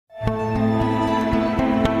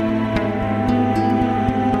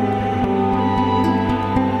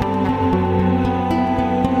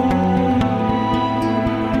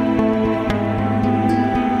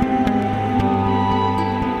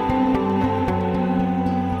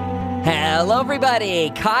Hello, everybody.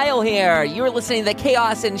 Kyle here. You're listening to the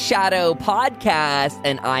Chaos and Shadow podcast,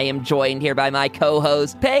 and I am joined here by my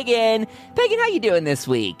co-host, Pagan. Pagan, how you doing this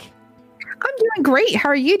week? I'm doing great. How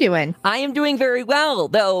are you doing? I am doing very well,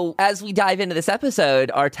 though as we dive into this episode,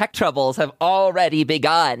 our tech troubles have already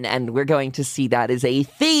begun, and we're going to see that as a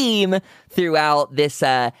theme throughout this.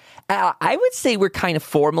 I would say we're kind of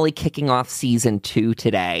formally kicking off season 2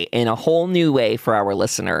 today in a whole new way for our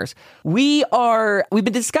listeners. We've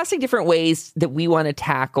been discussing different ways that we want to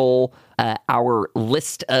tackle our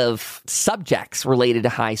list of subjects related to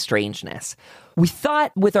high strangeness. We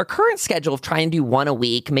thought with our current schedule of trying to do one a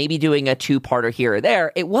week, maybe doing a 2-parter here or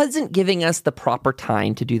there, it wasn't giving us the proper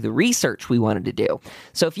time to do the research we wanted to do.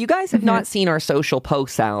 So if you guys have not seen our social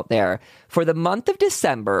posts out there, for the month of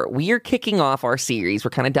December, we are kicking off our series.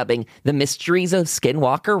 We're kind of dubbing The Mysteries of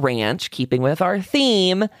Skinwalker Ranch, keeping with our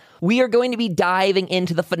theme. We are going to be diving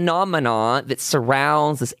into the phenomena that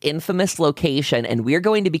surrounds this infamous location, and we're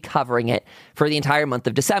going to be covering it for the entire month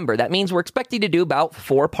of December. That means we're expecting to do about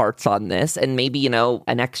 4 parts on this, and maybe,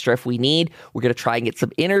 an extra if we need. We're going to try and get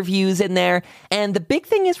some interviews in there. And the big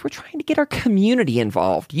thing is we're trying to get our community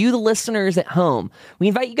involved, you, the listeners at home. We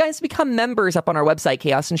invite you guys to become members up on our website,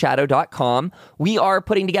 chaosandshadow.com. We are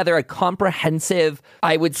putting together a comprehensive,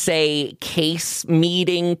 I would say, case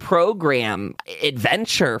meeting program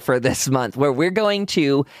adventure for this month, where we're going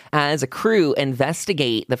to, as a crew,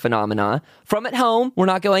 investigate the phenomena from at home. We're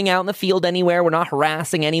not going out in the field anywhere. We're not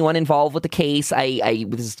harassing anyone involved with the case.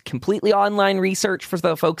 This is completely online research for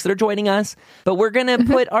the folks that are joining us, but we're going to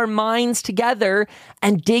put our minds together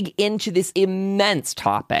and dig into this immense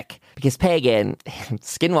topic. Because Pagan,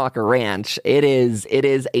 Skinwalker Ranch, it is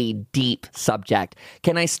a deep subject.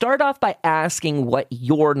 Can I start off by asking what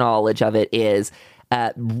your knowledge of it is,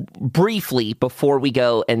 briefly, before we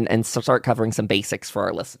go and start covering some basics for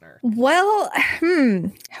our listener? Well,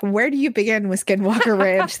 where do you begin with Skinwalker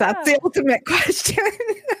Ranch? That's the ultimate question.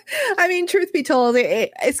 I mean, truth be told,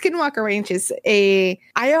 Skinwalker Ranch is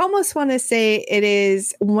I almost want to say it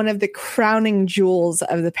is one of the crowning jewels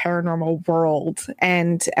of the paranormal world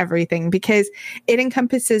and everything, because it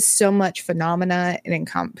encompasses so much phenomena, it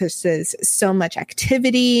encompasses so much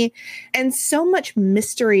activity and so much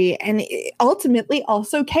mystery, and ultimately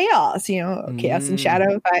also chaos, chaos and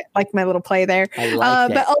shadow. I like my little play there. I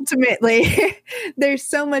like it. But ultimately, there's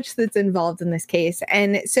so much that's involved in this case.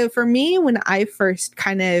 And so for me, when I first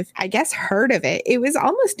kind of, I guess, heard of it, it was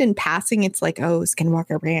almost in passing. It's like, oh,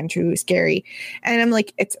 Skinwalker Ranch, ooh, scary. And I'm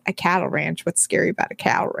like, it's a cattle ranch. What's scary about a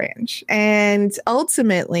cattle ranch? And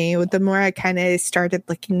ultimately, the more I kind of started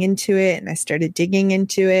looking into it and I started digging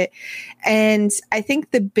into it, and I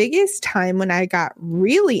think the biggest time when I got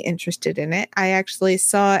really interested in it, I actually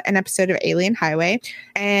saw an episode of Alien Highway,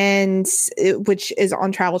 which is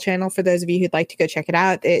on Travel Channel for those of you who'd like to go check it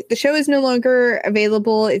out. The show is no longer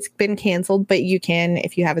available. It's been canceled, but you can,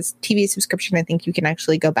 if you have a TV subscription, I think you can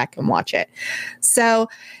actually go back and watch it. So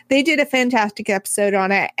they did a fantastic episode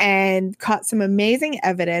on it and caught some amazing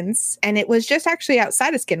evidence. And it was just actually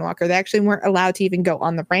outside of Skinwalker. They actually weren't allowed to even go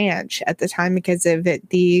on the ranch at the time because of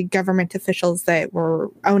the government officials that were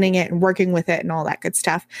owning it and working with it and all that good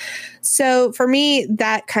stuff. So for me,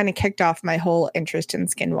 that kind of kicked off my whole interest in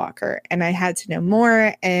Skinwalker, and I had to know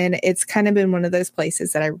more. And it's kind of been one of those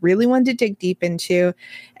places that I really wanted to dig deep into.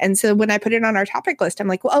 And so when I put it on our topic list, I'm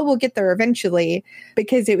like, well, we'll get there eventually,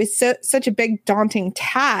 because it was such a big, daunting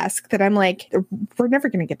task that I'm like, we're never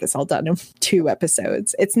going to get this all done in 2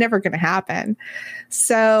 episodes. It's never going to happen.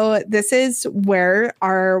 So this is where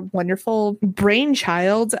our wonderful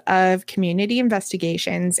brainchild of community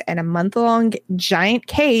investigations and a month-long giant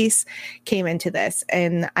case came into this.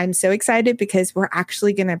 And I'm so excited because we're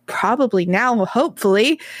actually going to probably now,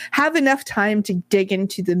 hopefully, have enough time to dig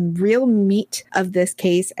into the real meat of this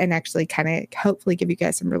case and actually kind of hopefully give you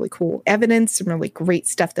guys some really cool evidence, some really great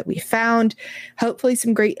stuff that we found, hopefully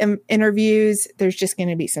some great interviews. There's just going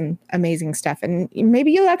to be some amazing stuff. And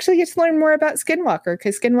maybe you'll actually get to learn more about Skinwalker,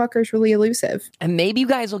 because Skinwalker is really elusive. And maybe you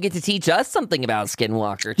guys will get to teach us something about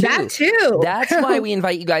Skinwalker, too. That, too. That's why we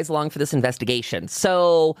invite you guys along for this investigation.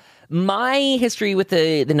 So my history with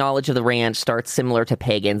the knowledge of the ranch starts similar to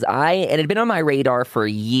Pagan's. It had been on my radar for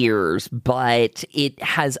years, but it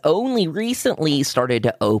has only recently started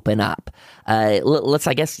to open up. I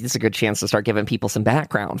guess this is a good chance to start giving people some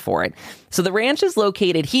background for it. So the ranch is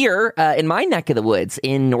located here in my neck of the woods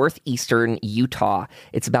in northeastern Utah.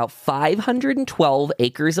 It's about 512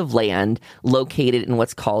 acres of land located in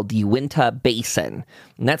what's called the Uinta Basin.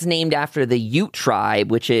 And that's named after the Ute tribe,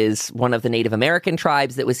 which is one of the Native American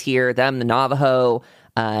tribes that was here, them, the Navajo.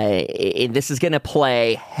 This is going to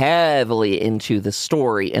play heavily into the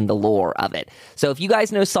story and the lore of it. So if you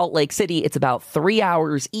guys know Salt Lake City, it's about 3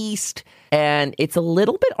 hours east. And it's a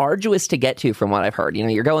little bit arduous to get to from what I've heard. You know,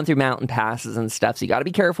 you're going through mountain passes and stuff, so you got to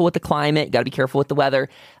be careful with the climate, you got to be careful with the weather.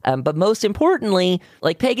 But most importantly,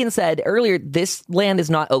 like Pagan said earlier, this land is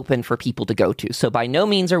not open for people to go to. So by no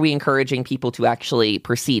means are we encouraging people to actually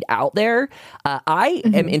proceed out there. I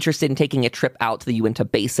am interested in taking a trip out to the Uinta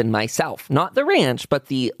Basin myself. Not the ranch, but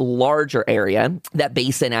the larger area. That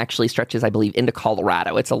basin actually stretches, I believe, into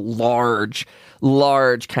Colorado. It's a large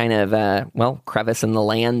kind of, crevice in the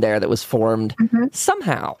land there that was formed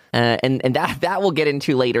somehow. And that we'll get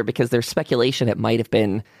into later because there's speculation it might have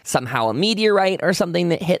been somehow a meteorite or something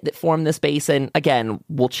that hit that formed this basin. Again,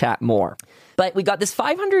 we'll chat more. But we got this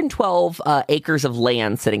 512 acres of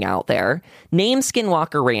land sitting out there, named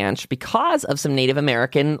Skinwalker Ranch because of some Native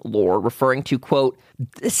American lore referring to, quote,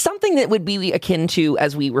 something that would be akin to,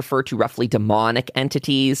 as we refer to roughly, demonic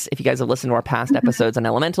entities. If you guys have listened to our past episodes on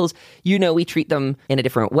elementals, you know we treat them in a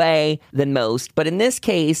different way than most. But in this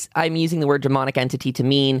case, I'm using the word demonic entity to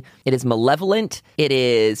mean it is malevolent. It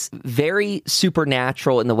is very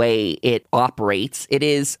supernatural in the way it operates. It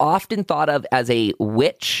is often thought of as a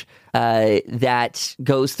witch that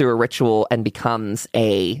goes through a ritual and becomes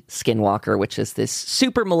a skinwalker, which is this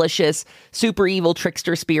super malicious, super evil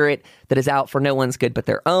trickster spirit that is out for no one's good but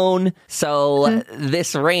their own. So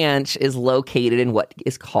this ranch is located in what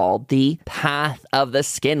is called the Path of the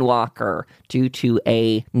Skinwalker due to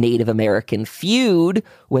a Native American feud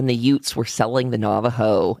when the Utes were selling the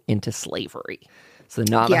Navajo into slavery. So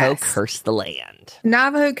the Navajo cursed the land.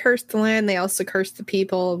 Navajo cursed the land. They also cursed the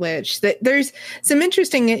people, which there's some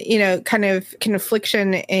interesting, kind of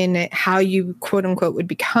confliction in how you, quote unquote, would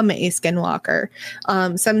become a skinwalker.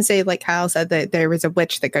 Some say, like Kyle said, that there was a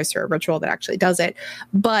witch that goes through a ritual that actually does it.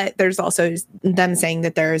 But there's also them saying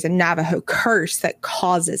that there is a Navajo curse that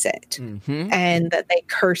causes it and that they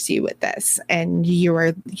curse you with this. And you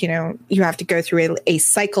are, you have to go through a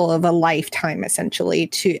cycle of a lifetime, essentially,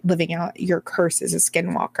 to living out your curse as a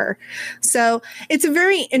skinwalker. So it's a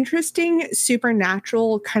very interesting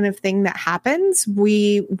supernatural kind of thing that happens.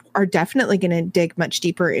 We are definitely going to dig much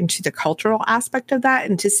deeper into the cultural aspect of that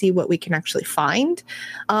and to see what we can actually find,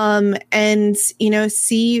 and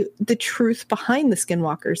see the truth behind the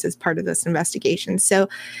skinwalkers as part of this investigation. So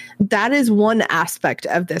that is one aspect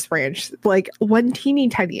of this ranch, like one teeny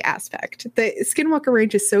tiny aspect. The Skinwalker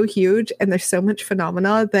Ranch is so huge and there's so much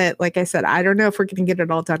phenomena that, like I said, I don't know if we're going to get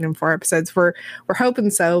it all done in 4 episodes. We're hoping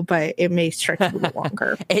so, but it may stretch a little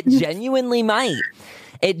longer. It genuinely might.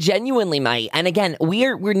 It genuinely might. And again,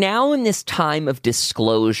 we're now in this time of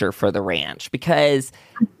disclosure for the ranch because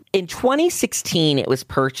in 2016, it was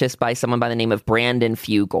purchased by someone by the name of Brandon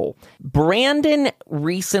Fugel. Brandon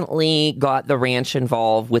recently got the ranch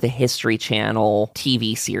involved with a History Channel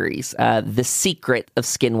TV series, The Secret of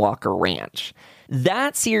Skinwalker Ranch.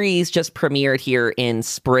 That series just premiered here in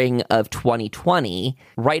spring of 2020,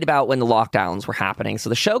 right about when the lockdowns were happening. So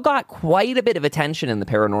the show got quite a bit of attention in the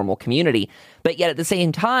paranormal community, but yet at the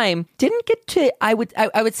same time, didn't get to, I would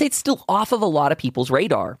say it's still off of a lot of people's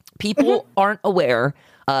radar. People aren't aware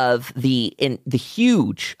of the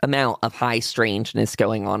huge amount of high strangeness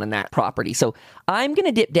going on in that property. So I'm going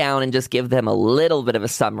to dip down and just give them a little bit of a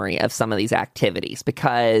summary of some of these activities,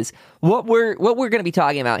 because what we're going to be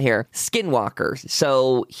talking about here, skinwalkers,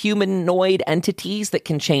 so humanoid entities that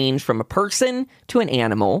can change from a person to an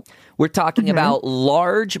animal. We're talking about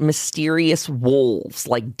large, mysterious wolves,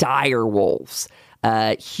 like dire wolves.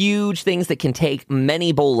 Huge things that can take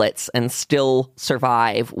many bullets and still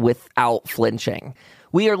survive without flinching.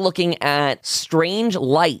 We are looking at strange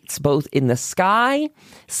lights, both in the sky,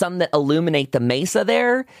 some that illuminate the mesa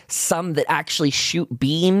there, some that actually shoot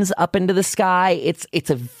beams up into the sky. It's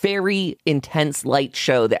a very intense light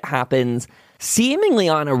show that happens seemingly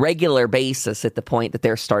on a regular basis at the point that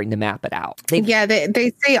they're starting to map it out.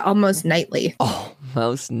 They say almost nightly.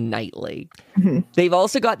 Almost nightly. They've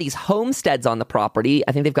also got these homesteads on the property.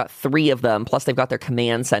 I think they've got 3 of them, plus they've got their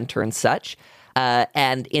command center and such.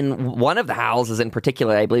 And in one of the houses in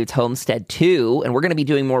particular, I believe it's Homestead 2, and we're going to be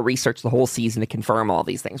doing more research the whole season to confirm all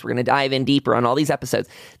these things. We're going to dive in deeper on all these episodes.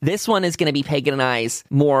 This one is going to be Pagan and I's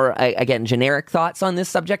more, again, generic thoughts on this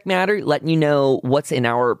subject matter, letting you know what's in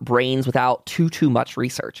our brains without too much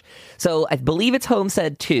research. So I believe it's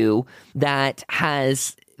Homestead 2 that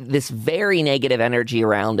has this very negative energy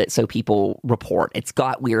around it, so people report. It's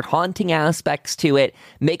got weird haunting aspects to it,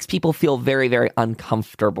 makes people feel very, very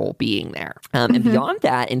uncomfortable being there. And beyond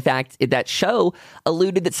that, in fact, that show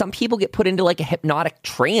alluded that some people get put into like a hypnotic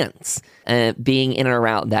trance being in and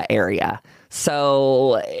around that area.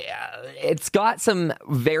 So it's got some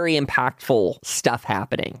very impactful stuff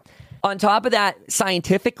happening. On top of that,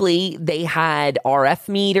 scientifically, they had RF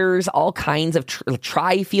meters, all kinds of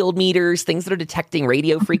tri-field meters, things that are detecting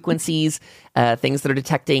radio frequencies, things that are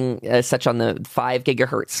detecting such on the 5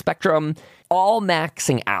 gigahertz spectrum, all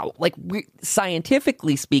maxing out. Like,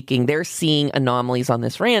 scientifically speaking, they're seeing anomalies on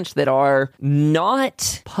this ranch that are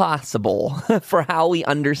not possible for how we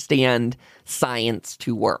understand science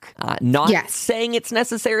to work. Not saying it's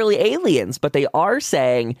necessarily aliens, but they are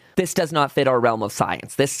saying this does not fit our realm of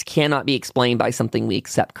science. This cannot be explained by something we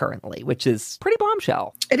accept currently, which is pretty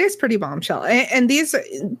bombshell. It is pretty bombshell. And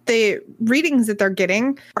the readings that they're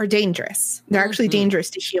getting are dangerous. They're actually dangerous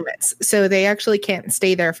to humans. So they actually can't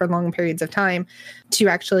stay there for long periods of time to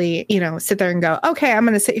actually, sit there and go, okay, I'm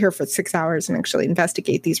going to sit here for 6 hours and actually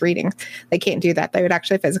investigate these readings. They can't do that. They would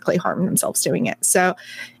actually physically harm themselves doing it. So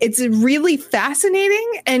it's really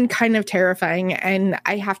fascinating and kind of terrifying. And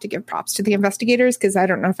I have to give props to the investigators, because I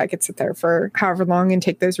don't know if I could sit there for however long and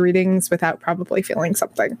take those readings without probably feeling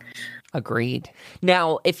something. Agreed.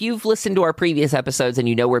 Now, if you've listened to our previous episodes and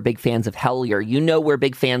you know we're big fans of Hellier, you know we're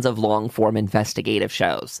big fans of long-form investigative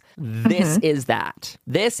shows. This is that.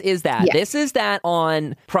 This is that. Yeah. This is that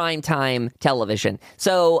on primetime television.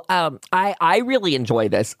 So I really enjoy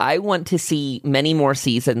this. I want to see many more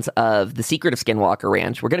seasons of The Secret of Skinwalker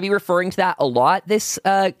Ranch. We're going to be referring to that a lot this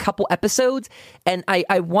couple episodes. And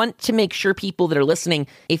I want to make sure people that are listening,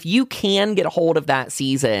 if you can get a hold of that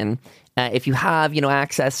season, if you have,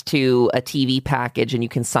 access to a TV package and you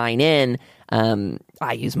can sign in,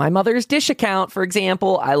 I use my mother's Dish account, for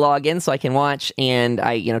example. I log in so I can watch, and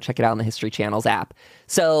I, check it out on the History Channel's app.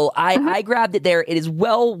 So I grabbed it there. It is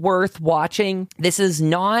well worth watching. This is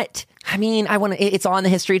not, it's on the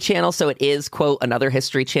History Channel, so it is, quote, another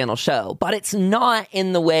History Channel show, but it's not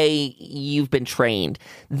in the way you've been trained.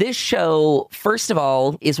 This show, first of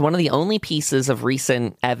all, is one of the only pieces of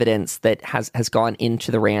recent evidence that has gone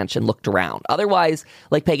into the ranch and looked around. Otherwise,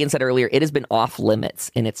 like Pagan said earlier, it has been off limits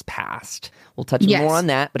in its past. We'll touch more on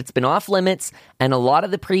that, but it's been off limits, and a lot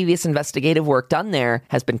of the previous investigative work done there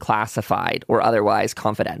has been classified or otherwise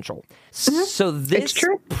confidential. So this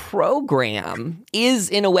program is,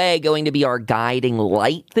 in a way, going to be our guiding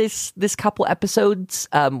light this couple episodes.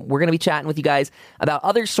 We're going to be chatting with you guys about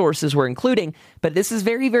other sources we're including, but this is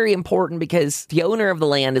very, very important because the owner of the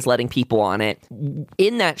land is letting people on it.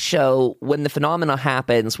 In that show, when the phenomena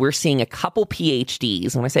happens, we're seeing a couple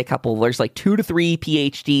PhDs. When I say a couple, there's like 2 to 3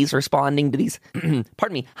 PhDs responding to these,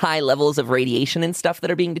 high levels of radiation and stuff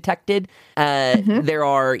that are being detected. There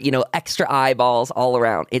are, extra eyeballs all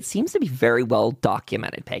around. It seems to be very well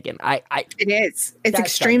documented, Pagan. It is. It's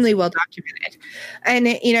extremely well documented.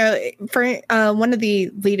 And, for one of the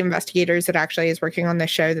lead investigators that actually is working on this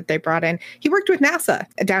show that they brought in, he worked with NASA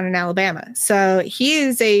down in Alabama. So he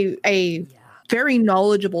is a very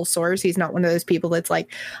knowledgeable source. He's not one of those people that's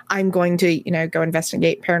like, I'm going to, go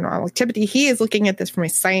investigate paranormal activity. He is looking at this from a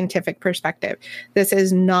scientific perspective. This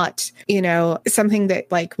is not, something that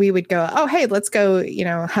like we would go, oh, hey, let's go,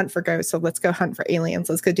 hunt for ghosts. So let's go hunt for aliens.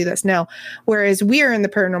 Let's go do this. No. Whereas we are in the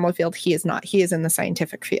paranormal field, he is not. He is in the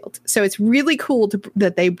scientific field. So it's really cool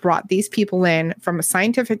that they brought these people in from a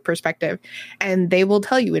scientific perspective. And they will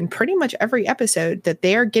tell you in pretty much every episode that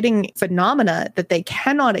they are getting phenomena that they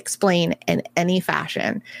cannot explain in any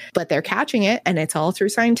fashion, but they're catching it, and it's all through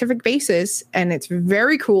scientific basis, and it's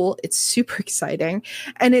very cool. It's super exciting,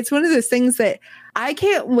 and it's one of those things that I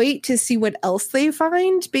can't wait to see what else they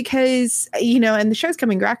find because, and the show's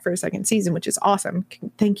coming back for a second season, which is awesome.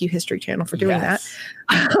 Thank you, History Channel, for doing that.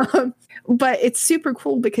 But it's super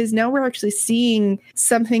cool because now we're actually seeing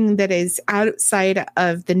something that is outside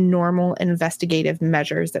of the normal investigative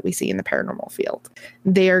measures that we see in the paranormal field.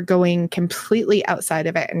 They are going completely outside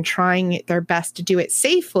of it and trying their best to do it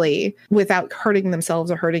safely without hurting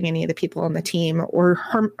themselves or hurting any of the people on the team or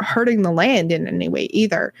hurting the land in any way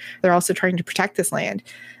either. They're also trying to protect this land.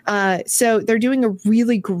 So they're doing a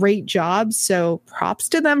really great job. So props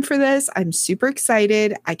to them for this. I'm super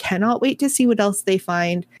excited. I cannot wait to see what else they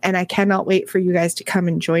find. And I cannot wait for you guys to come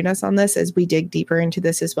and join us on this as we dig deeper into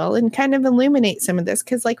this as well and kind of illuminate some of this.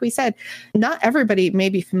 Because like we said, not everybody may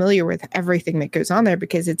be familiar with everything that goes on there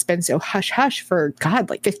because it's been so hush hush for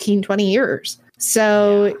like 15, 20 years.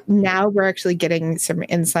 So now we're actually getting some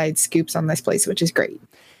inside scoops on this place, which is great.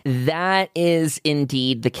 That is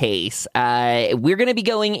indeed the case. We're going to be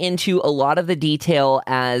going into a lot of the detail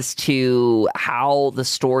as to how the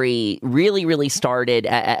story really started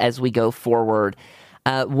as we go forward.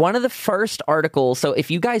 One of the first articles, so if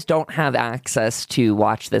you guys don't have access to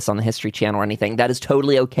watch this on the History Channel or anything, that is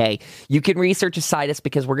totally okay. You can research aside us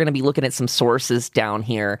because we're going to be looking at some sources down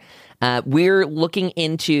here. We're looking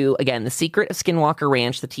into, again, The Secret of Skinwalker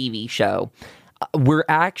Ranch, the TV show. We're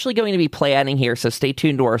actually going to be planning here, so stay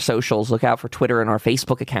tuned to our socials. Look out for Twitter and our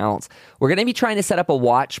Facebook accounts. We're going to be trying to set up a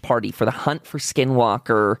watch party for The Hunt for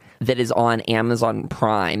Skinwalker that is on Amazon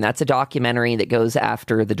Prime. That's a documentary that goes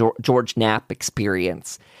after the George Knapp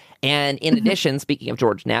experience. And in addition, speaking of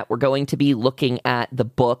George Knapp, we're going to be looking at the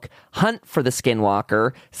book Hunt for the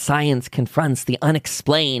Skinwalker, Science Confronts the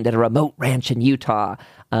Unexplained at a Remote Ranch in Utah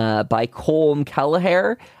by Colm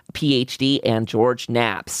Kelleher, PhD, and George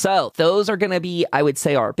Knapp. So those are going to be, I would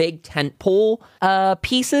say, our big tentpole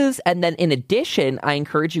pieces. And then in addition, I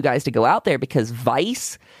encourage you guys to go out there because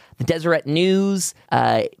Vice, the Deseret News,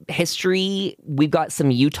 History, we've got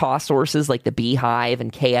some Utah sources like the Beehive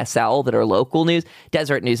and KSL that are local news.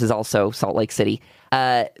 Deseret News is also Salt Lake City.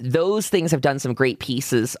 Those things have done some great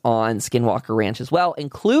pieces on Skinwalker Ranch as well,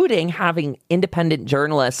 including having independent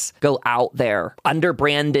journalists go out there under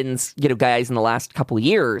Brandon's, guys in the last couple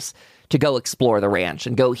years to go explore the ranch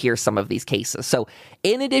and go hear some of these cases. So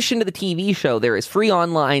in addition to the TV show, there is free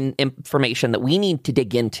online information that we need to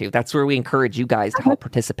dig into. That's where we encourage you guys to help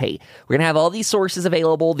participate. We're going to have all these sources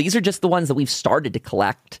available. These are just the ones that we've started to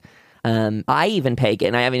collect. I even,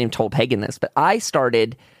 Pagan, I haven't even told Pagan this, but I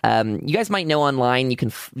started, you guys might know online, you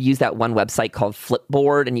can use that one website called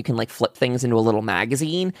Flipboard, and you can flip things into a little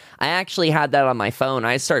magazine. I actually had that on my phone.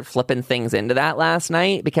 I started flipping things into that last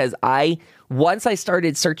night because once I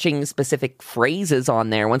started searching specific phrases on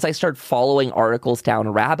there, once I started following articles down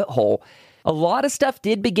a rabbit hole, a lot of stuff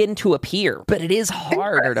did begin to appear, but it is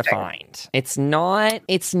harder to find. It's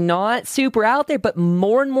not super out there, but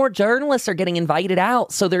more and more journalists are getting invited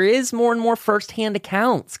out. So there is more and more firsthand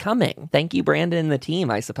accounts coming. Thank you, Brandon and the team,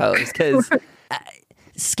 I suppose, because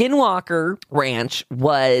Skinwalker Ranch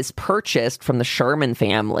was purchased from the Sherman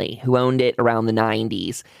family, who owned it around the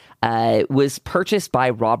 90s. It was purchased by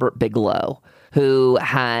Robert Bigelow, who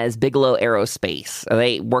has Bigelow Aerospace.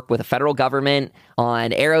 They work with the federal government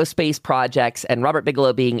on aerospace projects, and Robert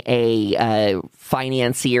Bigelow being a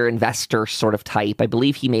financier, investor sort of type. I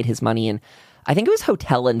believe he made his money in, I think it was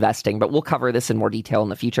hotel investing, but we'll cover this in more detail in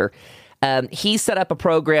the future. He set up a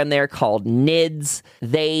program there called NIDS.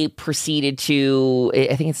 They proceeded to,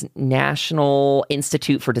 I think it's National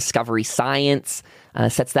Institute for Discovery Science,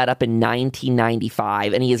 sets that up in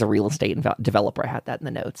 1995, and he is a real estate developer. I had that in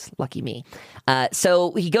the notes. Lucky me.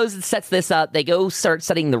 So he goes and sets this up. They go start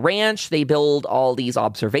studying the ranch. They build all these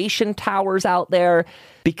observation towers out there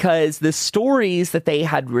because the stories that they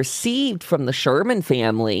had received from the Sherman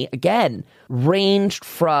family, again, ranged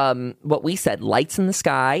from what we said, lights in the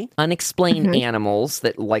sky, unexplained animals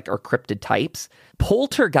that are cryptid types,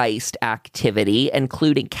 poltergeist activity,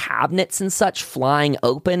 including cabinets and such flying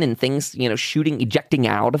open and things, ejecting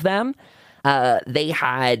out of them. They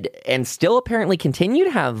had, and still apparently continue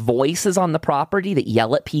to have, voices on the property that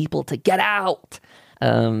yell at people to get out.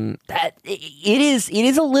 That it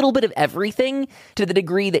is a little bit of everything, to the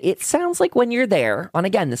degree that it sounds like when you're there on,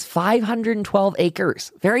 again, this 512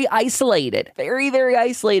 acres, very isolated, very, very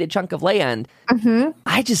isolated chunk of land.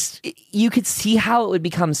 You could see how it would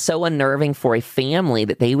become so unnerving for a family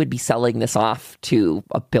that they would be selling this off to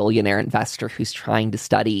a billionaire investor who's trying to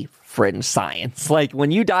study fringe science. When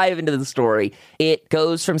you dive into the story, it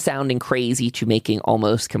goes from sounding crazy to making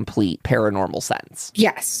almost complete paranormal sense.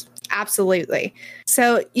 Yes. Absolutely.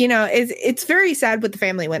 So, it's very sad what the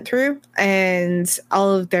family went through and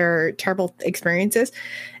all of their terrible experiences.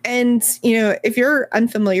 And, if you're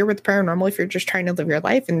unfamiliar with paranormal, if you're just trying to live your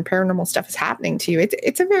life and paranormal stuff is happening to you,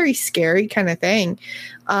 it's a very scary kind of thing,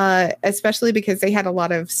 especially because they had a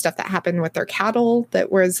lot of stuff that happened with their cattle that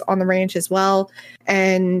was on the ranch as well.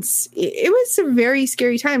 And it was a very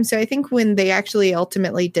scary time. So I think when they actually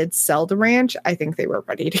ultimately did sell the ranch, I think they were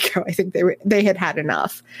ready to go. I think they had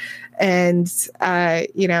enough. And,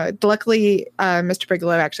 luckily, Mr.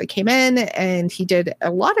 Bigelow actually came in and he did a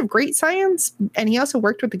lot of great science, and he also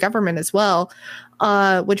worked with the government as well,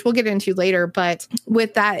 which we'll get into later. But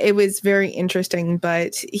with that, it was very interesting.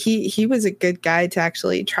 But he was a good guy to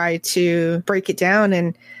actually try to break it down.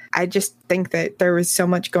 And I just think that there was so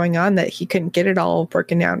much going on that he couldn't get it all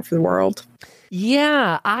broken down for the world.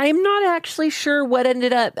 Yeah, I'm not actually sure what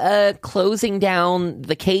ended up closing down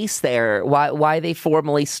the case there, why they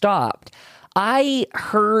formally stopped. I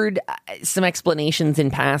heard some explanations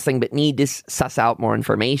in passing, but need to suss out more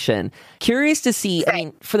information. Curious to see, I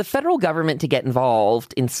mean, for the federal government to get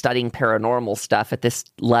involved in studying paranormal stuff at this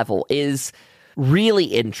level is really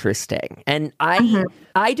interesting. And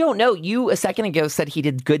I don't know. You a second ago said he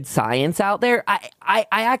did good science out there. I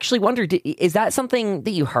actually wondered, is that something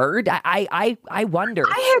that you heard? I wonder.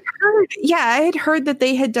 I had heard that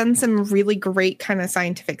they had done some really great kind of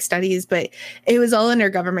scientific studies, but it was all under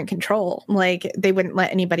government control. Like they wouldn't let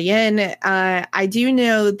anybody in. I do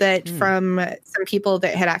know that from some people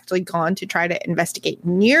that had actually gone to try to investigate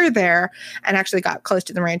near there and actually got close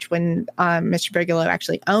to the ranch when Mr. Bigelow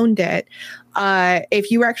actually owned it.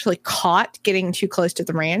 If you were actually caught getting too close to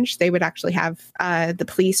the ranch, they would actually have the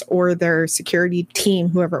police or their security team,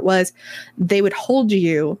 whoever it was, they would hold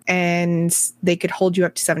you, and they could hold you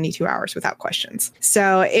up to 72 hours without questions.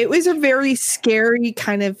 So it was a very scary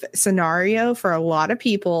kind of scenario for a lot of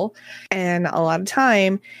people and a lot of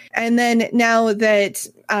time. And then now that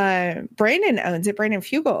Brandon owns it, Brandon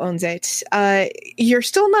Fugal owns it, you're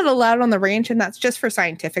still not allowed on the ranch, and that's just for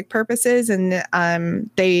scientific purposes. And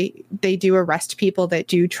they do arrest people that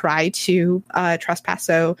do try to trespass.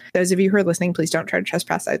 So those of you who are listening, please don't try to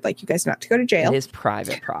trespass. I'd like you guys not to go to jail. It is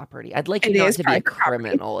private property. I'd like you not to be a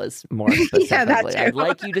criminal, is more specifically. I'd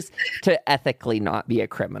like you just to ethically not be a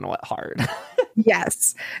criminal at heart.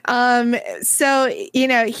 Yes. So,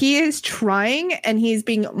 he is trying, and he's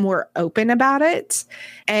being more open about it.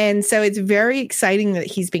 And so it's very exciting that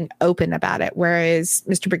he's being open about it, whereas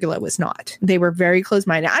Mr. Bigelow was not. They were very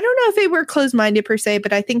closed-minded. I don't know if they were closed-minded per se,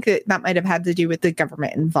 but I think that might have had to do with the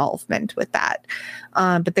government involvement with that.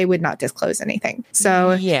 But they would not disclose anything.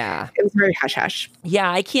 So yeah, it was very hush-hush. Yeah,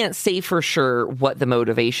 I can't say for sure what the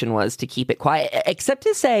motivation was to keep it quiet, except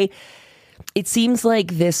to say, it seems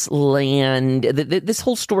like this land, this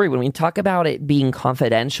whole story, when we talk about it being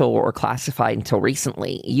confidential or classified until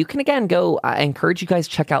recently, you can again go, I encourage you guys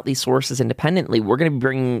to check out these sources independently. We're going to be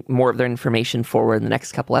bringing more of their information forward in the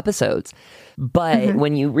next couple episodes. But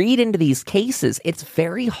when you read into these cases, it's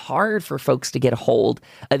very hard for folks to get a hold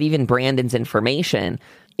of even Brandon's information.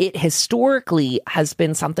 It historically has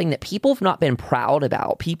been something that people have not been proud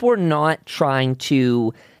about. People are not trying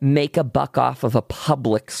to make a buck off of a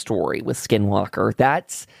public story with Skinwalker.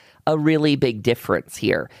 That's a really big difference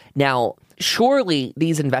here. Now, surely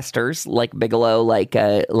these investors like Bigelow, like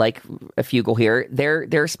a Fugal here,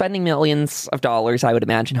 they're spending millions of dollars, I would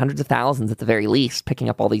imagine, hundreds of thousands at the very least, picking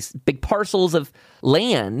up all these big parcels of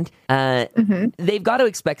land. They've got to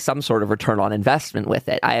expect some sort of return on investment with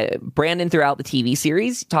it. Brandon, throughout the TV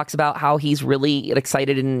series, talks about how he's really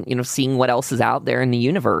excited in seeing what else is out there in the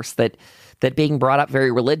universe. That being brought up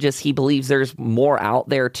very religious, he believes there's more out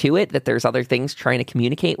there to it, that there's other things trying to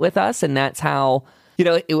communicate with us, and that's how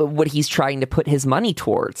what he's trying to put his money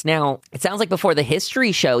towards. Now, it sounds like before the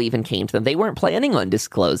history show even came to them, they weren't planning on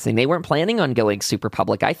disclosing. They weren't planning on going super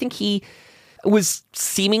public. I think he was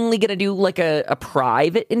seemingly going to do like a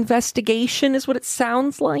private investigation is what it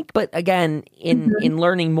sounds like. But again, in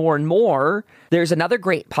learning more and more, there's another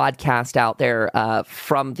great podcast out there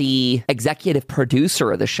from the executive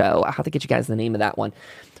producer of the show. I'll have to get you guys the name of that one.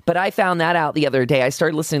 But I found that out the other day. I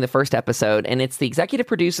started listening to the first episode, and it's the executive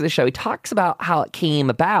producer of the show. He talks about how it came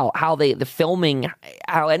about, how the filming,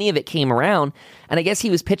 how any of it came around. And I guess he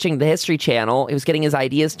was pitching the History Channel. He was getting his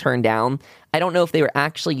ideas turned down. I don't know if they were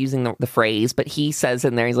actually using the phrase, but he says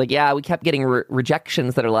in there, he's like, yeah, we kept getting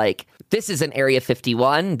rejections that are like, this isn't Area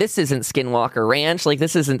 51. This isn't Skinwalker Ranch. Like,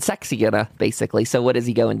 this isn't sexy enough, basically. So what does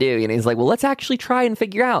he go and do? And he's like, well, let's actually try and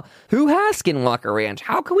figure out who has Skinwalker Ranch.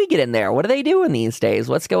 How can we get in there? What are they doing these days?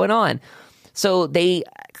 What's going on? So they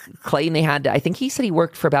claim they had to, I think he said he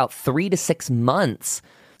worked for about 3 to 6 months,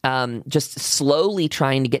 just slowly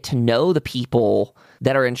trying to get to know the people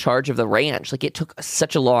that are in charge of the ranch. Like, it took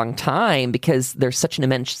such a long time because there's such an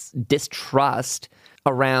immense distrust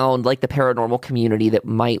around like the paranormal community that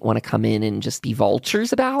might want to come in and just be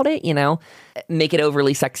vultures about it, make it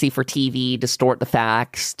overly sexy for TV, distort the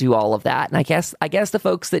facts, do all of that. And I guess the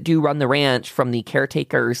folks that do run the ranch, from the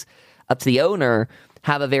caretakers up to the owner,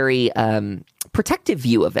 have a very protective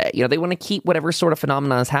view of it. They want to keep whatever sort of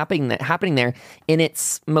phenomenon is happening there in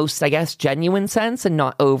its most, I guess, genuine sense and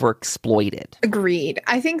not overexploited. Agreed.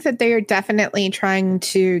 I think that they are definitely trying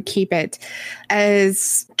to keep it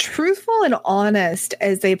as truthful and honest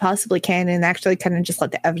as they possibly can, and actually kind of just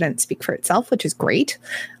let the evidence speak for itself, which is great.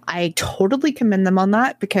 I totally commend them on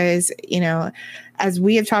that because, as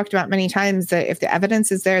we have talked about many times, that if the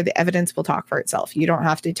evidence is there, the evidence will talk for itself. You don't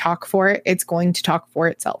have to talk for it. It's going to talk for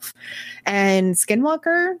itself. And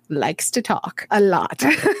Skinwalker likes to talk a lot.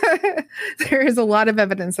 There is a lot of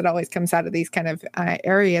evidence that always comes out of these kind of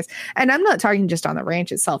areas. And I'm not talking just on the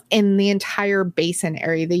ranch itself. In the entire basin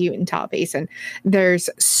area, the Utah Basin, there's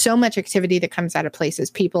so much activity that comes out of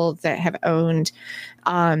places, people that have owned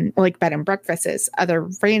like bed and breakfasts, other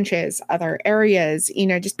ranches, other areas,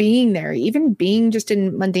 just being there, even being just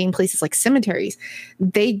in mundane places like cemeteries.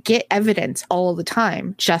 They get evidence all the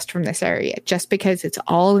time just from this area, just because it's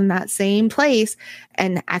all in that same place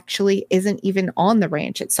and actually isn't even on the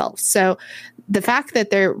ranch itself. So the fact that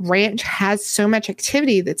their ranch has so much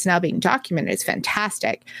activity that's now being documented is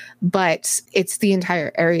fantastic, but it's the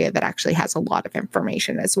entire area that actually has a lot of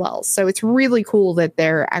information as well. So it's really cool that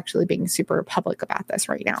they're actually being super public about this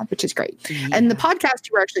right now, which is great. Yeah. And the podcast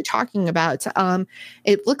you were actually talking about,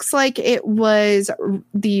 it looks like it was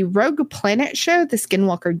the Rogue Planet show, the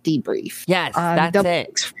Skinwalker Debrief. Yes, that's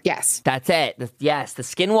it. Yes, that's it. Yes, the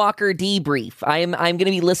Skinwalker Debrief. I'm going to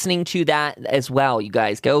be listening to that as well. You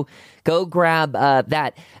guys go grab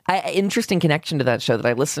that. Interesting connection to that show that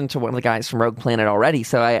I listened to one of the guys from Rogue Planet already,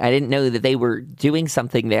 so I didn't know that they were doing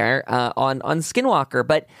something there on Skinwalker,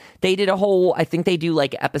 but they did a whole, I think they do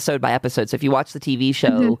like episode by episode. So if you watch the TV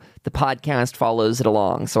show, the podcast follows it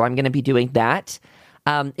along. So I'm going to be doing that.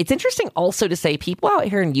 It's interesting also to say people out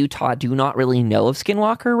here in Utah do not really know of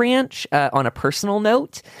Skinwalker Ranch on a personal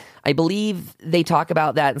note. I believe they talk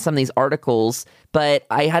about that in some of these articles, but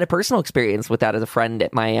I had a personal experience with that as a friend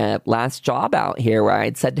at my last job out here, where I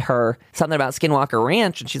had said to her something about Skinwalker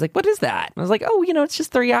Ranch, and she's like, what is that? And I was like, oh, it's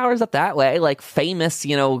just 3 hours up that way, like famous,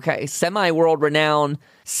 semi-world renowned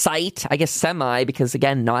site. I guess semi, because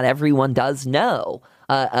again, not everyone does know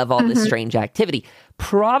of all this strange activity.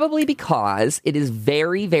 Probably because it is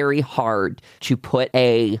very, very hard to put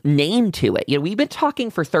a name to it. We've been talking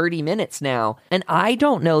for 30 minutes now, and I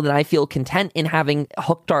don't know that I feel content in having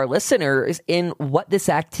hooked our listeners in what this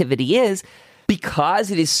activity is, because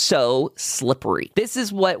it is so slippery. This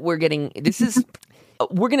is what we're getting.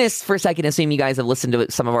 We're going to, for a second, assume you guys have listened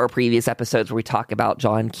to some of our previous episodes where we talk about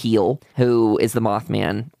John Keel, who is the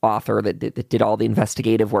Mothman author that did all the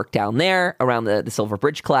investigative work down there around the Silver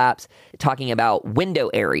Bridge collapse, talking about window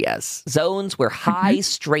areas, zones where high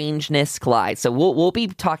strangeness collides. So we'll be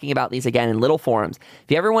talking about these again in little forums. If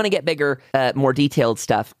you ever want to get bigger, more detailed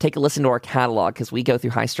stuff, take a listen to our catalog, because we go through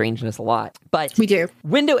high strangeness a lot. But we do.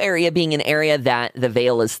 Window area being an area that the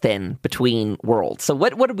veil is thin between worlds. So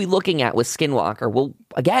what are we looking at with Skinwalker? Well,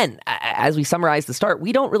 again, as we summarize the start,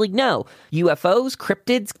 we don't really know. UFOs,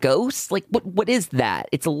 cryptids, ghosts, like what is that?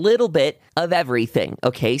 It's a little bit of everything.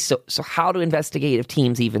 Okay, so how do investigative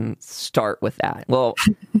teams even start with that? Well,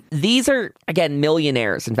 these are, again,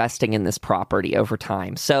 millionaires investing in this property over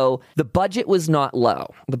time. So the budget was not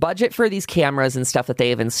low. The budget for these cameras and stuff that they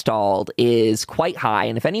have installed is quite high.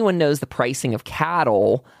 And if anyone knows the pricing of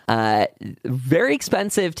cattle, very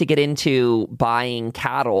expensive to get into buying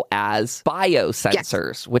cattle as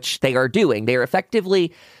biosensors, which they are doing. They are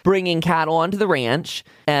effectively bringing cattle onto the ranch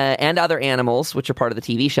and other animals, which are part of the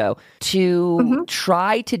TV show, to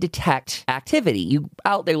try to detect activity. You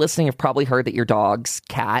out there listening have probably heard that your dogs,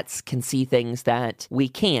 cats, can see things that we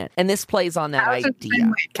can't. And this plays on that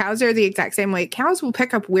idea. Cows are the exact same way. Cows will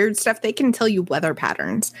pick up weird stuff. They can tell you weather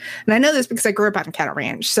patterns. And I know this because I grew up on a cattle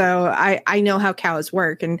ranch. So I know how cows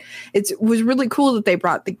work. And it was really cool that they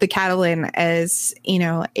brought the cattle in as,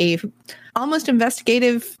 a almost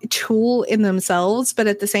investigative tool in themselves, but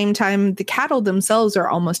at the same time, the cattle themselves are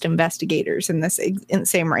almost investigators in the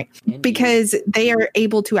same right, because they are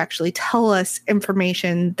able to actually tell us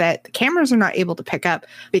information that the cameras are not able to pick up,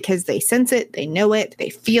 because they sense it, they know it, they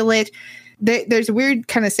feel it. There's a weird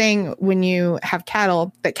kind of saying when you have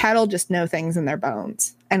cattle, that cattle just know things in their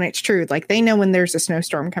bones. And it's true. Like, they know when there's a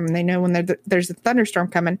snowstorm coming. They know when there's a thunderstorm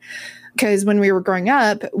coming. Because when we were growing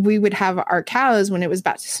up, we would have our cows, when it was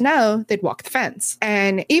about to snow, they'd walk the fence.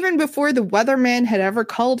 And even before the weatherman had ever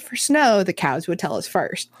called for snow, the cows would tell us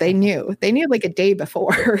first. They knew like a day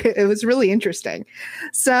before. It was really interesting.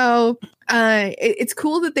 So it's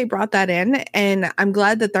cool that they brought that in. And I'm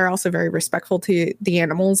glad that they're also very respectful to the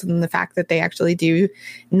animals, and the fact that they actually do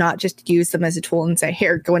not just use them as a tool and say,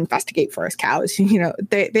 here, go investigate for us, cows.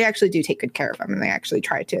 They actually do take good care of them, and they actually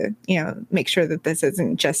try to, make sure that this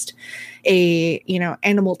isn't just a,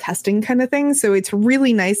 animal testing kind of thing. So it's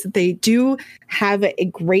really nice that they do have a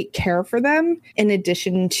great care for them, in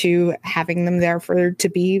addition to having them there to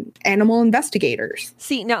be animal investigators.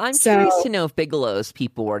 See, now I'm curious to know if Bigelow's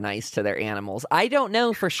people were nice to their animals. I don't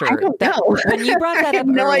know for sure. I don't know. When you brought that I up have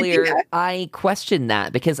no earlier, idea. I questioned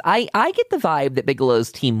that because I get the vibe that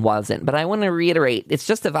Bigelow's team wasn't, but I want to reiterate, it's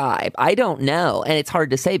just a vibe. I don't know. And it's hard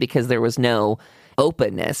to say because there was no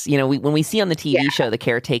openness. You know, when we see on the TV show the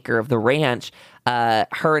caretaker of the ranch,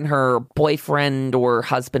 her and her boyfriend or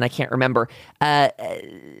husband, I can't remember,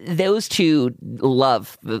 those two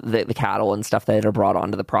love the cattle and stuff that are brought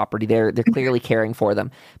onto the property. They're clearly caring for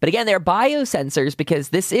them. But again, they're biosensors because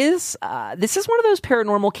this is one of those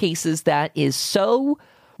paranormal cases that is so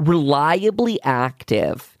reliably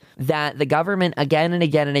active that the government again and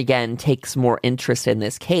again and again takes more interest in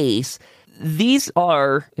this case. These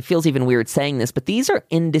are, it feels even weird saying this, but these are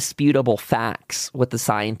indisputable facts what the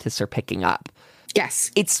scientists are picking up.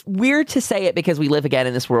 Yes. It's weird to say it because we live again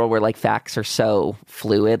in this world where like facts are so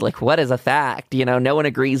fluid. Like, what is a fact? You know, no one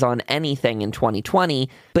agrees on anything in 2020.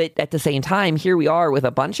 But at the same time, here we are with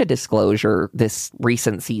a bunch of disclosure this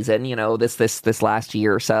recent season, you know, this last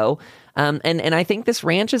year or so. And I think this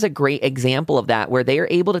ranch is a great example of that, where they are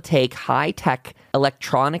able to take high-tech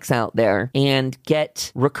electronics out there and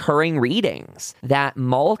get recurring readings that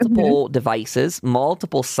multiple devices,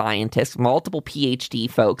 multiple scientists, multiple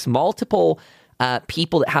PhD folks, multiple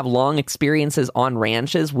people that have long experiences on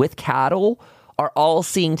ranches with cattle are all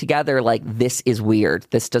seeing together like, this is weird.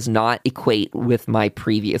 This does not equate with my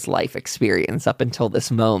previous life experience up until this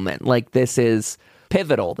moment. Like, this is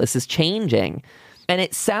pivotal. This is changing. And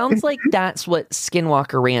it sounds like that's what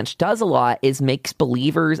Skinwalker Ranch does a lot, is makes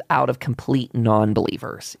believers out of complete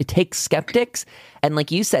non-believers. It takes skeptics, and like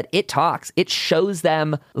you said, it talks. It shows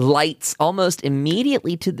them lights almost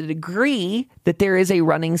immediately, to the degree that there is a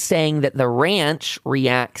running saying that the ranch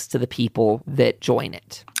reacts to the people that join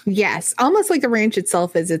it. Yes, almost like the ranch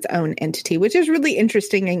itself is its own entity, which is really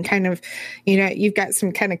interesting and kind of, you know, you've got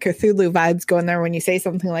some kind of Cthulhu vibes going there when you say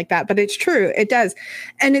something like that, but it's true. It does.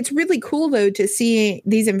 And it's really cool, though, to see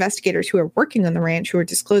these investigators who are working on the ranch, who are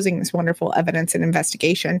disclosing this wonderful evidence and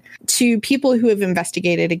investigation to people who have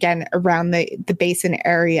investigated, again, around the basin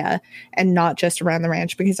area and not just around the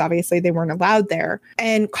ranch, because obviously they weren't allowed there,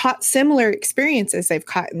 and caught similar experiences. They've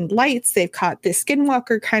caught in lights, they've caught this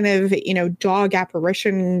skinwalker kind of, you know, dog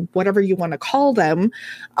apparition, whatever you want to call them.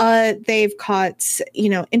 They've caught, you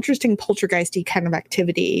know, interesting poltergeisty kind of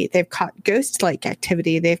activity. They've caught ghost-like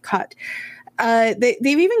activity. They've caught they've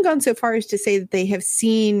even gone so far as to say that they have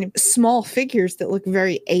seen small figures that look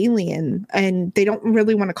very alien, and they don't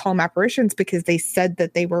really want to call them apparitions because they said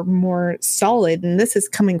that they were more solid. And this is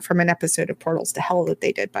coming from an episode of Portals to Hell that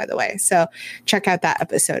they did, by the way. So check out that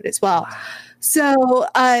episode as well. So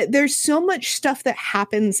there's so much stuff that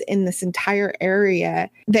happens in this entire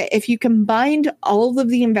area that if you combined all of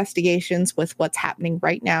the investigations with what's happening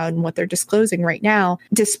right now and what they're disclosing right now,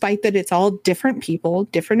 despite that it's all different people,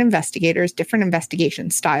 different investigators, different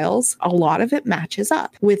investigation styles, a lot of it matches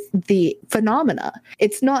up with the phenomena.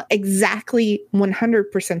 It's not exactly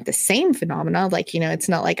 100% the same phenomena. Like, you know, it's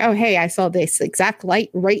not like, oh, hey, I saw this exact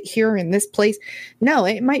light right here in this place. No,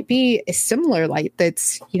 it might be a similar light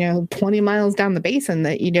that's, you know, 20 miles down the basin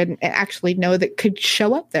that you didn't actually know that could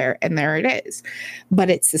show up there, and there it is. But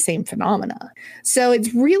it's the same phenomena. So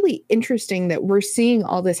it's really interesting that we're seeing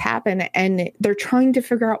all this happen, and they're trying to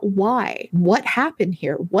figure out why. What happened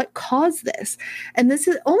here? What caused this? And this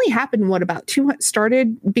has only happened,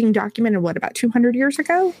 started being documented, about 200 years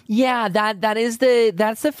ago? Yeah, that's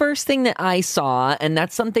the first thing that I saw, and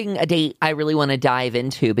that's something, a date I really want to dive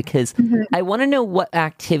into, because I want to know what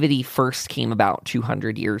activity first came about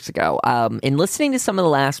 200 years ago. In listening to some of the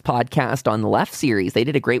last podcast on the Left series, they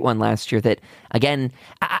did a great one last year that, again,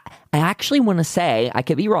 I actually want to say, I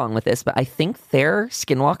could be wrong with this, but I think their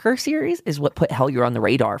Skinwalker series is what put Hellier on the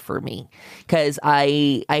radar for me, because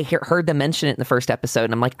I heard them mention it in the first episode,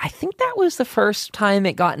 and I'm like, I think that was the first time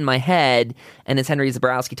it got in my head, and as Henry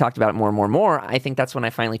Zabrowski talked about it more and more and more, I think that's when I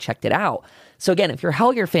finally checked it out. So again, if you're a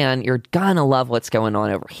Hellier fan, you're gonna love what's going on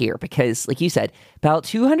over here, because like you said, about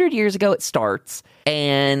 200 years ago it starts,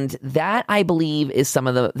 and that, I believe, is some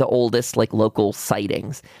of the oldest like local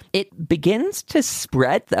sightings. It begins to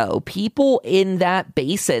spread, though. People in that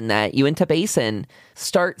basin, that Uinta Basin,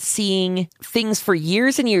 start seeing things for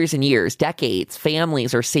years and years and years, decades.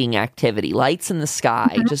 Families are seeing activity, lights in the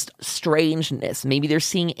sky, just strangeness. Maybe they're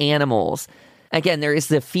seeing animals. Again, there is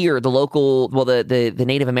the fear, the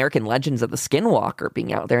Native American legends of the Skinwalker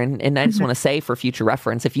being out there. And I just want to say, for future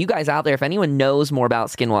reference, if you guys out there, if anyone knows more about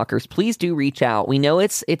Skinwalkers, please do reach out. We know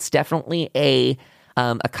it's definitely a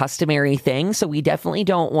customary thing, so we definitely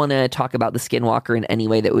don't want to talk about the Skinwalker in any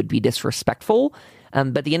way that would be disrespectful.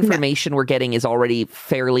 But the information we're getting is already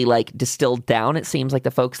fairly like distilled down. It seems like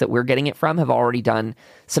the folks that we're getting it from have already done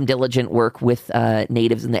some diligent work with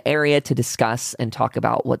natives in the area to discuss and talk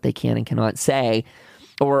about what they can and cannot say.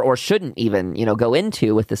 Or shouldn't even, go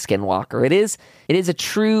into with the Skinwalker. It is a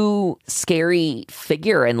true scary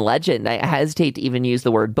figure and legend. I hesitate to even use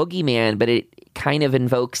the word boogeyman, but it kind of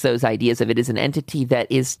invokes those ideas of it as an entity that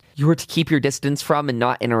is you're to keep your distance from and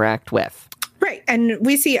not interact with. Right. And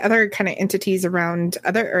we see other kind of entities around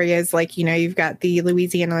other areas, like, you've got the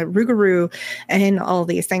Louisiana Rougarou and all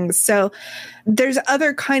these things. So there's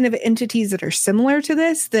other kind of entities that are similar to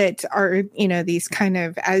this that are, these kind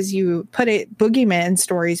of, as you put it, boogeyman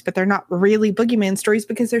stories, but they're not really boogeyman stories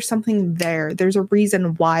because there's something there. There's a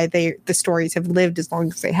reason why the stories have lived as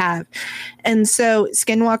long as they have. And so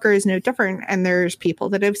Skinwalker is no different. And there's people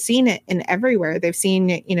that have seen it in everywhere. They've seen,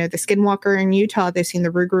 the Skinwalker in Utah. They've seen the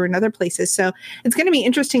Rougarou in other places. So it's going to be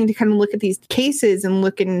interesting to kind of look at these cases and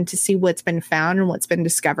look in to see what's been found and what's been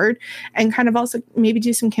discovered, and kind of also maybe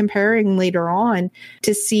do some comparing later on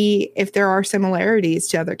to see if there are similarities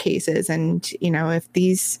to other cases. And, if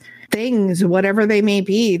these things, whatever they may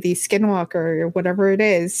be, the Skinwalker or whatever it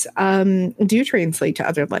is, do translate to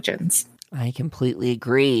other legends. I completely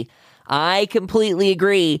agree.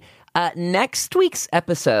 Next week's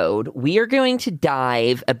episode, we are going to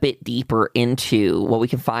dive a bit deeper into what we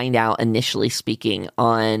can find out, initially speaking,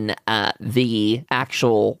 on the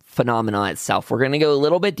actual phenomena itself. We're going to go a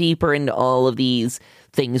little bit deeper into all of these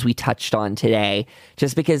things we touched on today,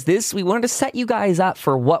 just because we wanted to set you guys up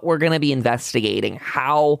for what we're going to be investigating,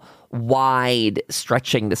 how wide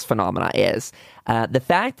stretching this phenomena is. The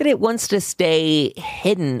fact that it wants to stay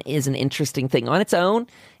hidden is an interesting thing on its own.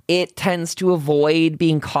 It tends to avoid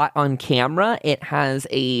being caught on camera. It has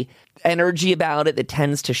a energy about it that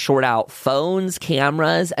tends to short out phones,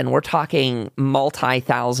 cameras, and we're talking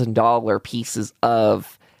multi-$1,000 pieces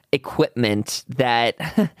of equipment that,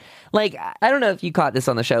 like, I don't know if you caught this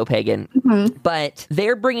on the show, Pagan, but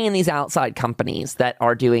they're bringing in these outside companies that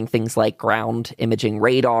are doing things like ground imaging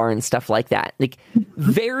radar and stuff like that, like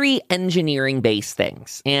very engineering-based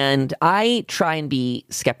things. And I try and be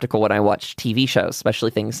skeptical when I watch TV shows,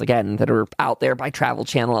 especially things, again, that are out there by Travel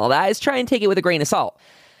Channel and all that. I just try and take it with a grain of salt.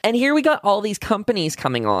 And here we got all these companies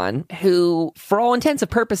coming on who, for all intents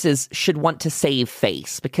and purposes, should want to save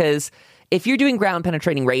face, because if you're doing ground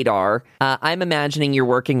penetrating radar, I'm imagining you're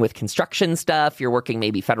working with construction stuff, you're working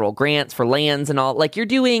maybe federal grants for lands and all, like you're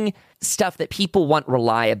doing stuff that people want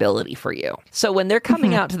reliability for you. So when they're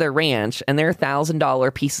coming out to their ranch and their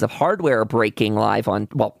 $1,000 pieces of hardware are breaking live on,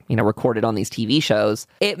 recorded on these TV shows,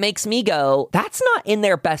 it makes me go, that's not in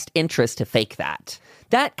their best interest to fake that.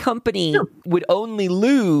 That company would only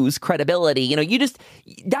lose credibility.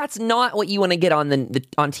 That's not what you want to get on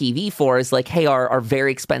on TV for, is like, hey, our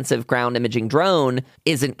very expensive ground imaging drone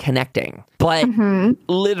isn't connecting. But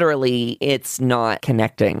literally, it's not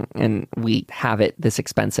connecting, and we have it this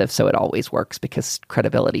expensive, so it always works because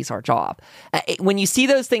credibility is our job. When you see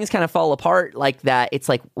those things kind of fall apart like that, it's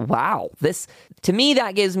like, wow, to me,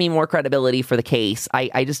 that gives me more credibility for the case.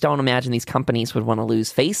 I just don't imagine these companies would want to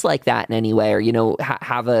lose face like that in any way, or,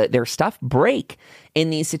 have their stuff break in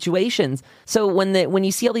these situations. So when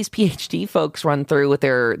you see all these PhD folks run through with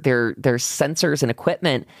their sensors and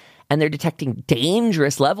equipment, and they're detecting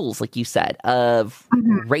dangerous levels, like you said, of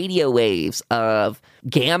radio waves, of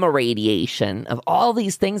gamma radiation, of all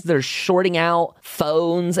these things that are shorting out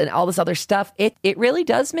phones and all this other stuff, it really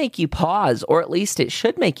does make you pause, or at least it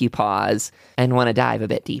should make you pause and want to dive a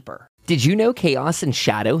bit deeper. Did you know Chaos and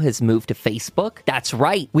Shadow has moved to Facebook? That's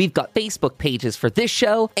right. We've got Facebook pages for this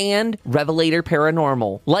show and Revelator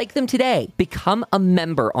Paranormal. Like them today. Become a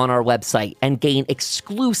member on our website and gain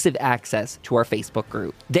exclusive access to our Facebook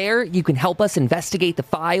group. There, you can help us investigate the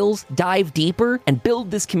files, dive deeper, and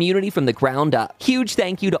build this community from the ground up. Huge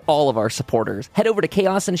thank you to all of our supporters. Head over to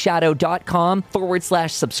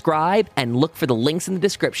chaosandshadow.com/subscribe and look for the links in the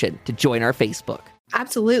description to join our Facebook.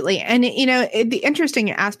 Absolutely. And, the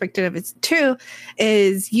interesting aspect of it too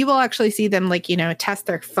is you will actually see them test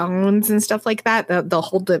their phones and stuff like that. They'll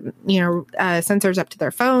hold the, sensors up to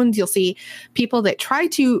their phones. You'll see people that try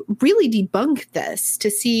to really debunk this to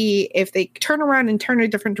see if they turn around and turn a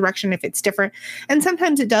different direction, if it's different. And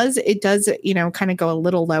sometimes it does, kind of go a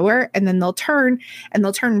little lower, and then they'll turn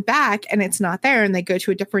back and it's not there. And they go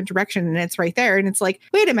to a different direction and it's right there. And it's like,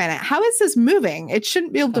 wait a minute, how is this moving? It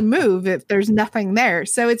shouldn't be able to move if there's nothing there. there.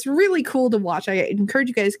 So it's really cool to watch. I encourage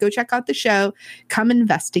you guys, go check out the show, come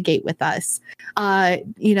investigate with us.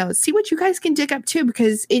 See what you guys can dig up too,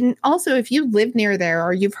 because also if you live near there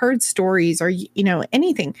or you've heard stories or,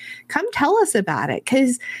 anything, come tell us about it,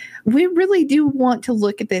 because we really do want to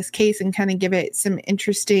look at this case and kind of give it some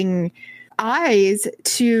interesting eyes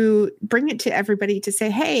to bring it to everybody to say,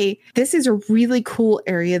 hey, this is a really cool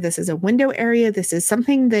area. This is a window area. This is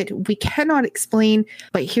something that we cannot explain,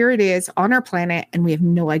 but here it is on our planet and we have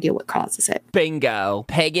no idea what causes it. Bingo.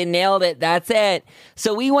 Pagan nailed it. That's it.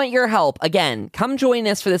 So we want your help. Again, come join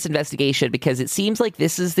us for this investigation, because it seems like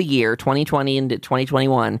this is the year, 2020 into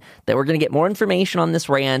 2021, that we're going to get more information on this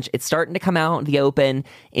ranch. It's starting to come out in the open.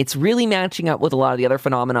 It's really matching up with a lot of the other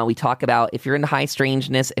phenomena we talk about. If you're into high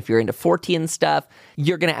strangeness, if you're into Fortean stuff,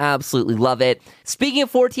 you're going to absolutely love it. Speaking of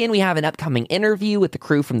Fortean, we have an upcoming interview with the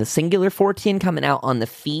crew from the Singular Fortean coming out on the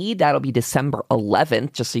feed. That'll be December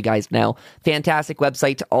 11th, just so you guys know. Fantastic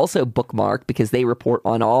website to also bookmark, because they report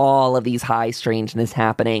on all of these high strangeness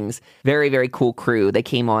happenings. Very, very cool crew. They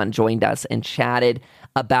came on, joined us, and chatted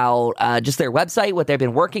about just their website, what they've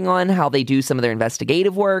been working on, how they do some of their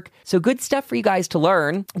investigative work. So good stuff for you guys to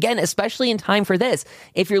learn. Again, especially in time for this.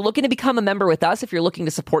 If you're looking to become a member with us, if you're looking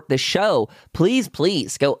to support this show, please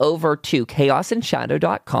go over to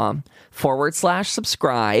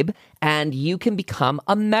chaosandshadow.com/subscribe. And you can become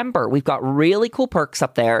a member. We've got really cool perks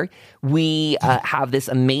up there. We have this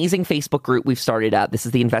amazing Facebook group we've started up. This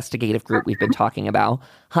is the investigative group we've been talking about.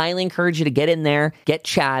 Highly encourage you to get in there, get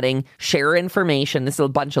chatting, share information. This is a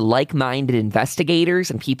bunch of like-minded investigators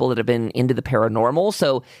and people that have been into the paranormal.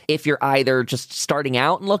 So if you're either just starting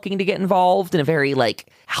out and looking to get involved in a very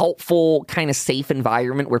helpful, kind of safe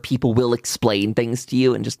environment where people will explain things to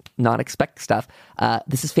you and just not expect stuff,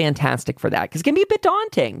 this is fantastic for that, because it can be a bit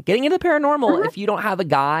daunting. Getting into the paranormal, if you don't have a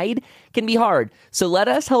guide, can be hard. So let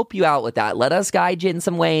us help you out with that. Let us guide you in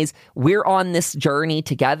some ways. We're on this journey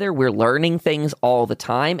together. We're learning things all the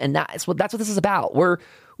time, and that's what this is about.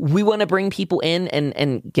 We want to bring people in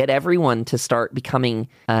and get everyone to start becoming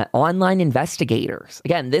online investigators.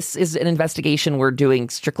 Again, this is an investigation we're doing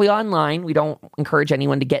strictly online. We don't encourage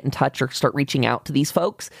anyone to get in touch or start reaching out to these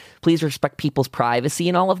folks. Please respect people's privacy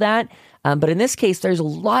and all of that. But in this case, there's a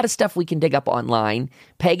lot of stuff we can dig up online.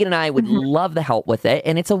 Pagan and I would love the help with it.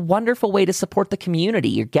 And it's a wonderful way to support the community.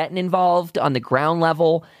 You're getting involved on the ground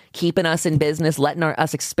level, keeping us in business, letting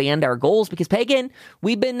us expand our goals. Because Pagan,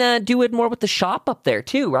 we've been doing more with the shop up there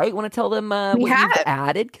too, right? Want to tell them what you've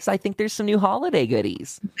added? Because I think there's some new holiday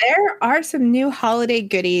goodies. There are some new holiday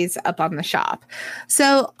goodies up on the shop.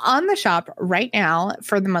 So on the shop right now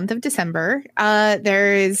for the month of December,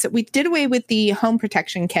 we did away with the home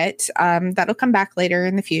protection kit. That'll come back later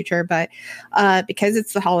in the future, but because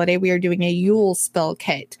it's the holiday, we are doing a Yule spell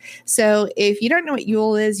kit. So if you don't know what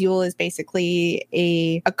Yule is basically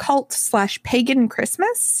a occult/pagan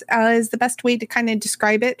Christmas is the best way to kind of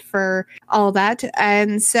describe it for all that.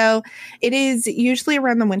 And so it is usually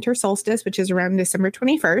around the winter solstice, which is around December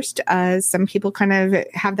 21st. Some people kind of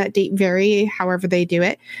have that date vary however they do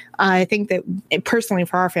it. I think that personally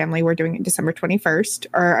for our family, we're doing it December 21st,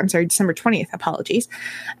 or I'm sorry, December 20th, apologies.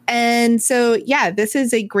 And so, this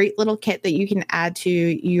is a great little kit that you can add to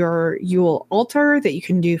your Yule altar that you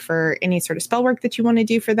can do for any sort of spell work that you want to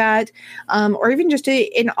do for that, or even just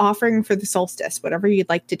an offering for the solstice, whatever you'd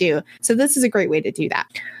like to do. So this is a great way to do that.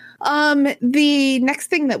 The next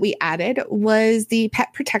thing that we added was the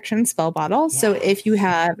pet protection spell bottle. Yes. So if you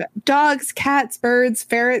have dogs, cats, birds,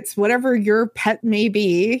 ferrets, whatever your pet may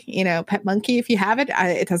be, pet monkey, if you have it,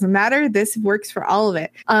 it doesn't matter. This works for all of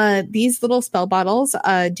it. These little spell bottles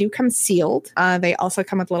do come sealed. They also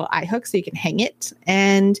come with a little eye hook so you can hang it.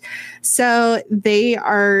 And so they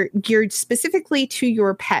are geared specifically to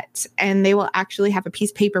your pet, and they will actually have a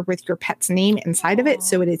piece of paper with your pet's name inside of it.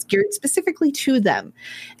 So it is geared specifically to them.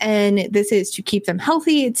 And this is to keep them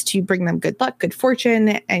healthy. It's to bring them good luck, good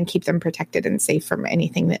fortune, and keep them protected and safe from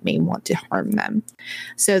anything that may want to harm them.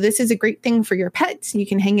 So this is a great thing for your pets. You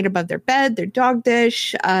can hang it above their bed, their dog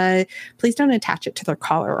dish. Please don't attach it to their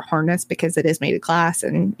collar or harness because it is made of glass,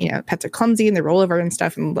 and pets are clumsy and they roll over and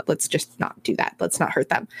stuff. And let's just not do that. Let's not hurt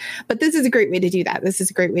them. But this is a great way to do that. This is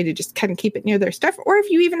a great way to just kind of keep it near their stuff. Or if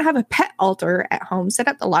you even have a pet altar at home set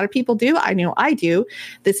up, a lot of people do. I know I do.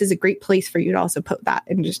 This is a great place for you to also put that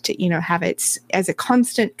and just just to, have it as a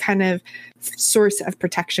constant kind of source of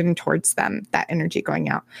protection towards them, that energy going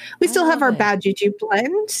out. We still have our Bad Juju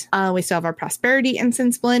blend. We still have our Prosperity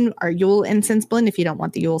Incense blend, our Yule Incense blend, if you don't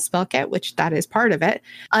want the Yule spell kit, which that is part of it.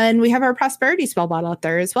 And we have our Prosperity spell bottle out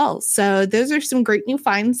there as well. So those are some great new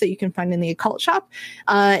finds that you can find in the Occult Shop.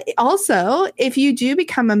 Also, if you do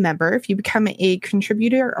become a member, if you become a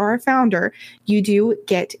contributor or a founder, you do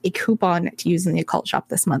get a coupon to use in the Occult Shop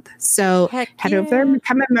this month. So head over there,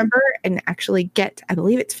 become a member, and actually get, I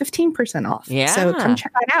believe it's 15% off. Yeah. So come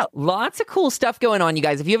check that out. Lots of cool stuff going on, you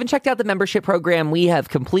guys. If you haven't checked out the membership program, we have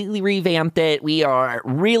completely revamped it. We are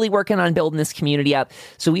really working on building this community up.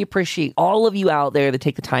 So we appreciate all of you out there that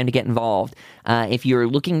take the time to get involved. If you're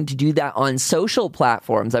looking to do that on social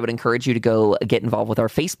platforms, I would encourage you to go get involved with our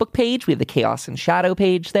Facebook page. We have the Chaos and Shadow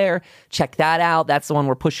page there. Check that out. That's the one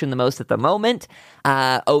we're pushing the most at the moment.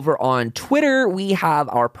 Over on Twitter, we have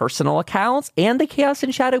our personal accounts and the Chaos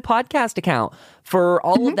and Shadow podcast account. For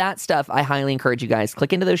all of that stuff, I highly encourage you guys,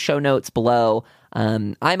 click into those show notes below.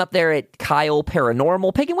 I'm up there at Kyle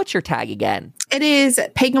Paranormal. Pagan, what's your tag again? It is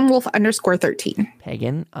Pagan Wolf _13.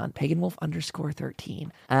 Pagan Wolf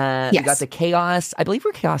 _13. Yes. We got the Chaos. I believe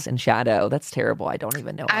we're Chaos and Shadow. That's terrible. I don't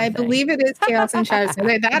even know. I believe it is Chaos and Shadow. So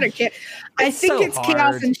that or I think so it's hard.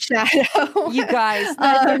 Chaos and Shadow. You guys,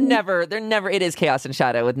 they're never. It is Chaos and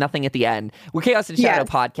Shadow with nothing at the end. We're Chaos and Shadow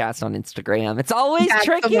podcast on Instagram. It's always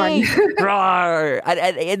tricky. It's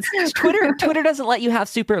Twitter. Twitter doesn't let you have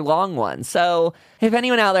super long ones. So if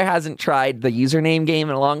anyone out there hasn't tried the username game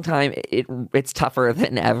in a long time, it's tougher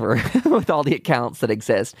than ever with all the accounts that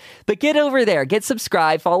exist. But get over there, get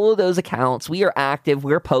subscribed, follow those accounts. We are active,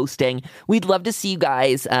 we're posting. We'd love to see you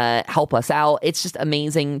guys help us out. It's just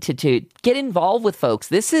amazing to get involved with folks.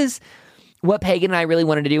 This is what Pagan and I really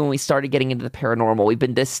wanted to do when we started getting into the paranormal. We've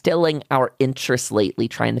been distilling our interests lately,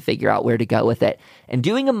 trying to figure out where to go with it. And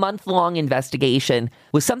doing a month-long investigation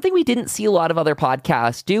was something we didn't see a lot of other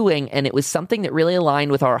podcasts doing, and it was something that really aligned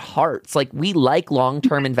with our hearts. Like, we like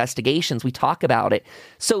long-term investigations. We talk about it.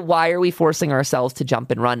 So why are we forcing ourselves to jump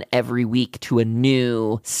and run every week to a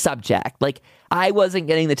new subject? Like, I wasn't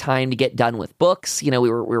getting the time to get done with books. We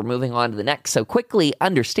were moving on to the next so quickly,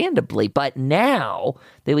 understandably. But now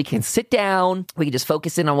that we can sit down, we can just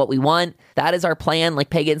focus in on what we want. That is our plan. Like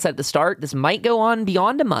Pagan said at the start, this might go on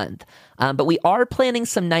beyond a month. But we are planning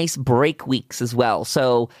some nice break weeks as well.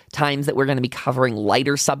 So times that we're going to be covering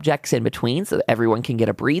lighter subjects in between so that everyone can get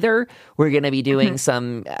a breather. We're going to be doing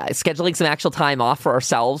scheduling some actual time off for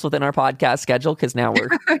ourselves within our podcast schedule, because now we're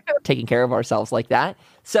taking care of ourselves like that.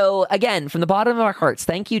 So again, from the bottom of our hearts,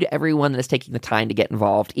 thank you to everyone that is taking the time to get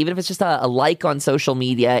involved. Even if it's just a like on social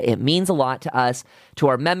media, it means a lot to us, to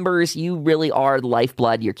our members. You really are the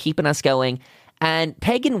lifeblood. You're keeping us going. And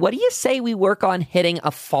Pagan, what do you say we work on hitting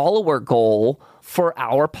a follower goal for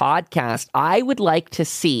our podcast? I would like to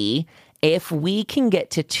see if we can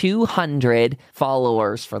get to 200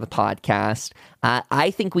 followers for the podcast. I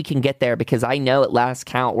think we can get there, because I know at last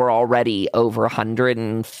count we're already over 100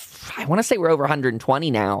 and I want to say we're over 120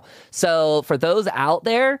 now. So for those out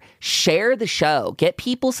there, share the show. Get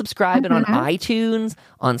people subscribing on iTunes,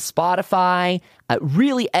 on Spotify,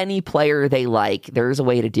 really any player they like. There's a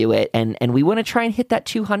way to do it. And we want to try and hit that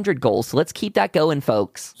 200 goal. So let's keep that going,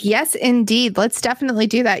 folks. Yes, indeed. Let's definitely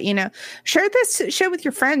do that. Share this show with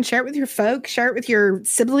your friends, share it with your folks, share it with your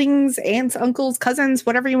siblings, aunts, uncles, cousins,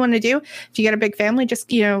 whatever you want to do. If you got a big family, just,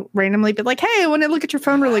 randomly be like, hey, I want to look at your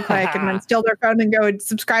phone really quick, and then steal their phone and go and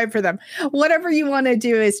subscribe for them. Whatever you want to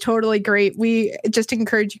do is totally great. We just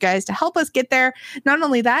encourage you guys to help us get there. Not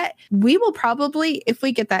only that, we will probably, if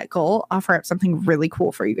we get that goal, offer up something really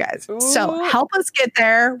cool for you guys. Ooh. So help us get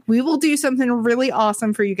there. We will do something really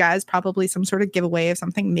awesome for you guys. Probably some sort of giveaway of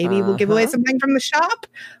something. Maybe we'll give away something from the shop.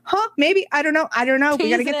 Maybe. I don't know. We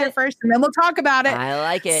got to get there first, and then we'll talk about it. I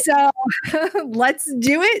like it. So let's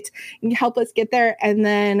do it and help us get there. And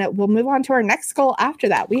then we'll move on to our next goal after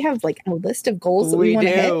that. We have like a list of goals that we want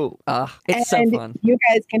to hit. It's so fun. You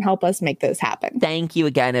guys can help us make those happen. Thank you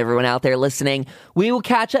again, everyone out there listening. We will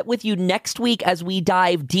catch up with you next week as we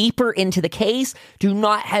dive deeper into the case. Do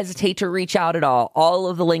not hesitate to reach out at all. All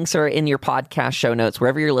of the links are in your podcast show notes,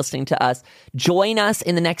 wherever you're listening to us. Join us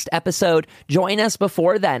in the next episode. Join us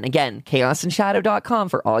before then. Again, chaosandshadow.com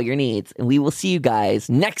for all your needs. And we will see you guys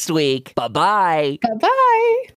next week. Bye-bye. Bye-bye.